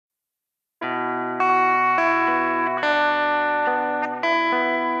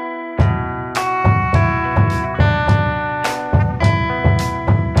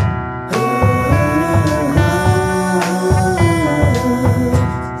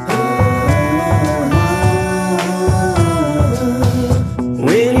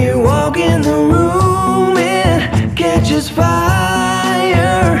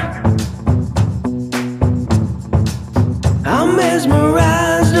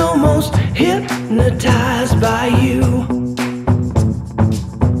hypnotized by you.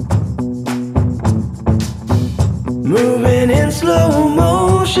 Moving in slow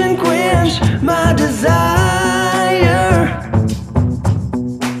motion, quench my desire.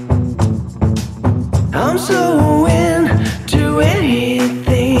 I'm so into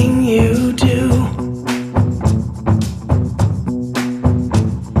anything you do.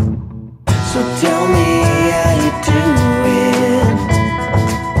 So tell me how you do it.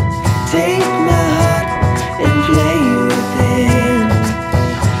 Take my heart and play with it.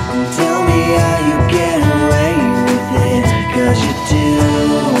 Tell me how you get away with it. 'Cause you do,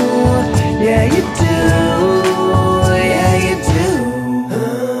 yeah you do, yeah you do.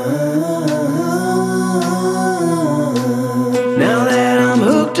 Now that I'm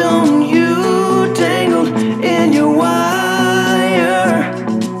hooked on you, tangled in your wire,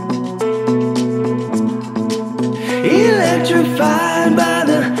 electrified by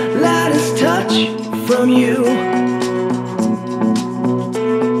the lightest touch from you.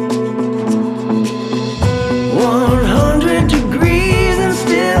 100 degrees and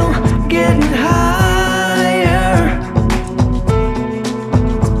still getting higher.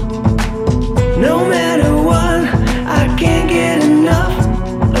 No matter what, I can't get enough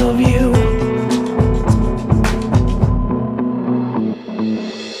of you.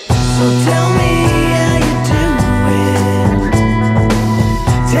 So tell me how you do it.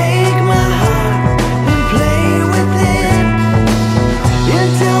 Take my heart and play with it. You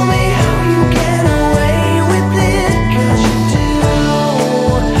tell me how you get away with it. 'Cause you do,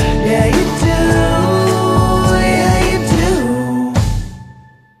 yeah you do, yeah you do.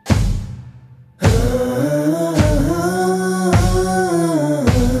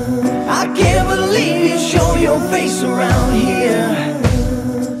 I can't believe you show your face around here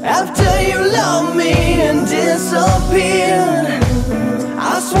after you loved me and disappeared.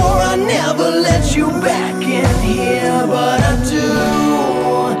 I swore I'd never let you back